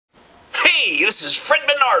Hey, this is Fred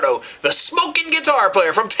Bernardo, the smoking guitar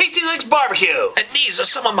player from Tasty Licks Barbecue. And these are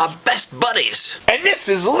some of my best buddies. And this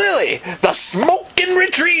is Lily, the smoking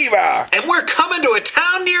retriever. And we're coming to a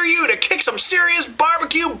town near you to kick some serious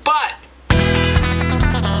barbecue butt.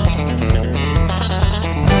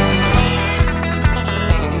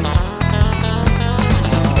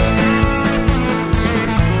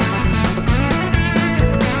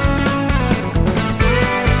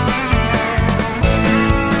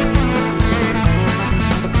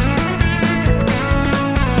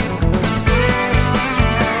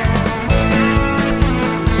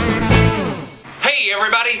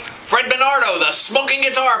 Everybody, Fred Bernardo, the smoking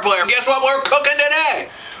guitar player. Guess what we're cooking today?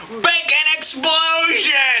 Bacon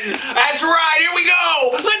explosion! That's right, here we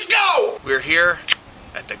go! Let's go! We're here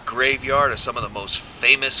at the graveyard of some of the most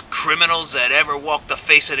famous criminals that ever walked the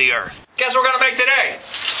face of the earth. Guess what we're gonna make today?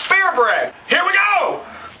 Bear bread! Here we go!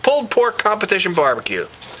 Pulled pork competition barbecue.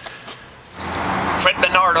 Fred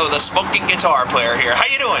Bernardo, the smoking guitar player here. How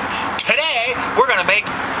you doing? Today, we're gonna make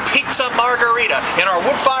pizza margarita in our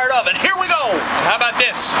wood-fired oven. Here we go! And how about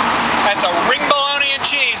this? That's a ring bologna and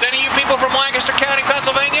cheese. Any of you people from Lancaster County,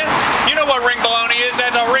 Pennsylvania? You know what ring bologna is.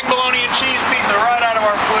 That's a ring bologna and cheese pizza right out of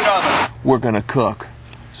our wood oven. We're gonna cook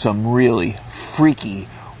some really freaky,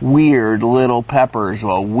 weird little peppers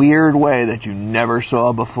a weird way that you never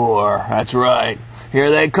saw before. That's right.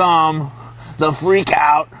 Here they come. The freak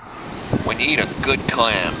out. When you eat a good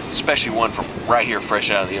clam, especially one from right here fresh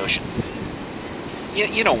out of the ocean,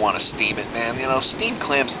 you don't want to steam it, man. You know, steamed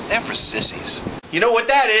clams, they're for sissies. You know what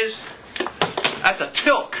that is? That's a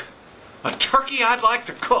tilk. A turkey I'd like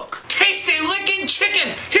to cook. Tasty licking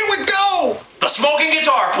chicken. Here we go. The smoking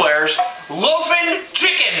guitar players, loafing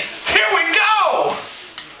chicken. Here we go.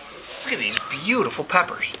 Look at these beautiful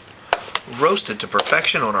peppers. Roasted to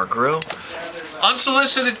perfection on our grill.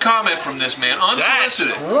 Unsolicited comment from this man.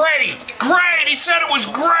 Unsolicited. That's great. Great. He said it was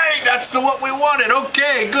great. That's what we wanted.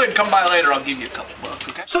 Okay, good. Come by later. I'll give you a couple bucks,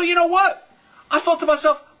 okay? So you know what? I thought to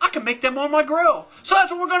myself, I can make them on my grill. So that's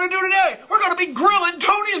what we're going to do today. We're going to be grilling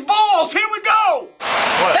Tony's balls. Here we go.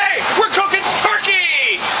 What? Hey, we're cooking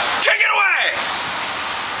turkey. Take it away.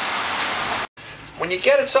 When you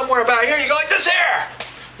get it somewhere about here, you go like this here.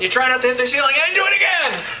 You try not to hit the ceiling and do it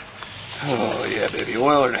again. Oh, yeah, baby.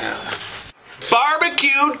 Oil her down.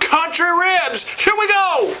 Barbecued country ribs. Here we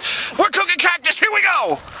go. We're cooking cactus. Here we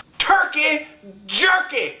go. Turkey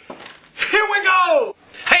jerky. Here we go.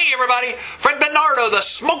 Hey, everybody. Fred Bernardo, the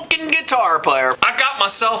smoking guitar player. I got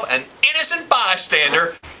myself an innocent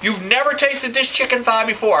bystander. You've never tasted this chicken thigh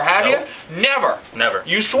before, have you? Never. Never.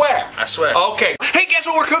 You swear? I swear. Okay. Hey, guess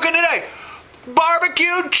what we're cooking today?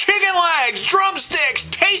 Barbecued chicken legs, drumsticks,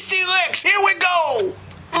 tasty licks. Here we go.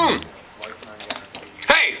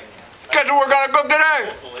 Hey, guess what we're gonna cook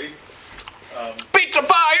today? Pizza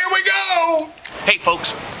pie, here we go! Hey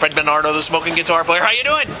folks, Fred Bernardo, the smoking guitar player, how you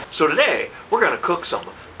doing? So today, we're gonna cook some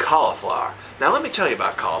cauliflower. Now let me tell you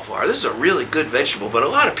about cauliflower. This is a really good vegetable, but a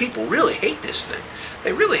lot of people really hate this thing.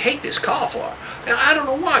 They really hate this cauliflower. And I don't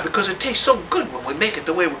know why, because it tastes so good when we make it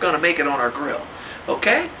the way we're gonna make it on our grill.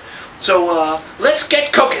 Okay? So, let's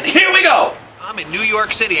get cooking. Here we go! I'm in New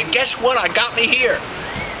York City, and guess what? I got me here.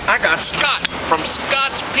 I got Scott from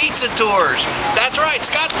Scott's Pizza Tours. That's right,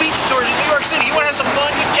 Scott's Pizza Tours in New York City. You want to have some fun?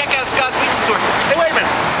 You check out Scott's Pizza Tours. Hey, wait a minute.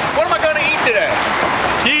 What am I going to eat today?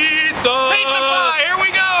 Pizza! Pizza pie, here we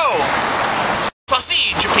go!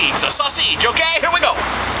 Sausage pizza, sausage, okay? Here we go.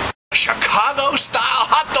 Chicago-style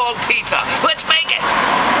hot dog pizza. Let's make it.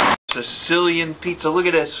 Sicilian pizza. Look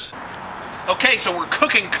at this. Okay, so we're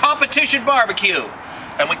cooking competition barbecue.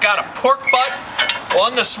 And we got a pork butt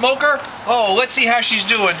on the smoker. Oh, let's see how she's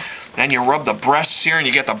doing. And you rub the breasts here and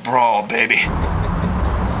you get the brawl, baby.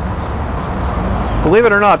 Believe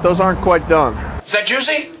it or not, those aren't quite done. Is that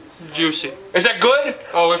juicy? Juicy. Is that good?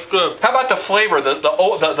 Oh, it's good. How about the flavor,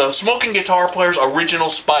 the smoking guitar player's original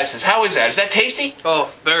spices? How is that? Is that tasty?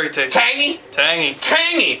 Oh, very tasty. Tangy? Tangy.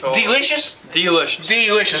 Tangy. Oh. Delicious? Delicious.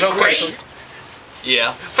 Delicious. Okay. Great.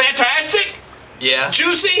 Yeah. Fantastic? Yeah.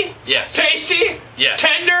 Juicy? Yes. Tasty? Yes.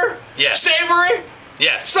 Tender? Yes. Savory?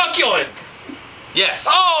 Yes. Succulent? Yes.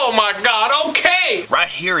 Oh my God, okay! Right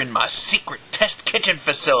here in my secret test kitchen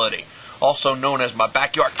facility, also known as my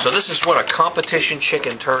backyard. So this is what a competition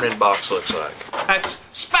chicken turn-in box looks like. That's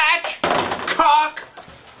spatchcock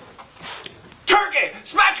turkey.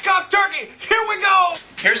 Spatchcock turkey. Here we go.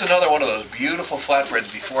 Here's another one of those beautiful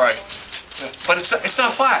flatbreads before I... But it's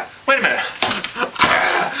not flat. Wait a minute.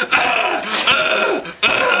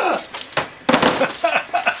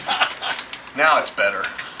 Now it's better.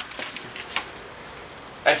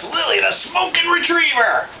 That's Lily the smoking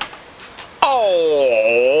retriever. Oh,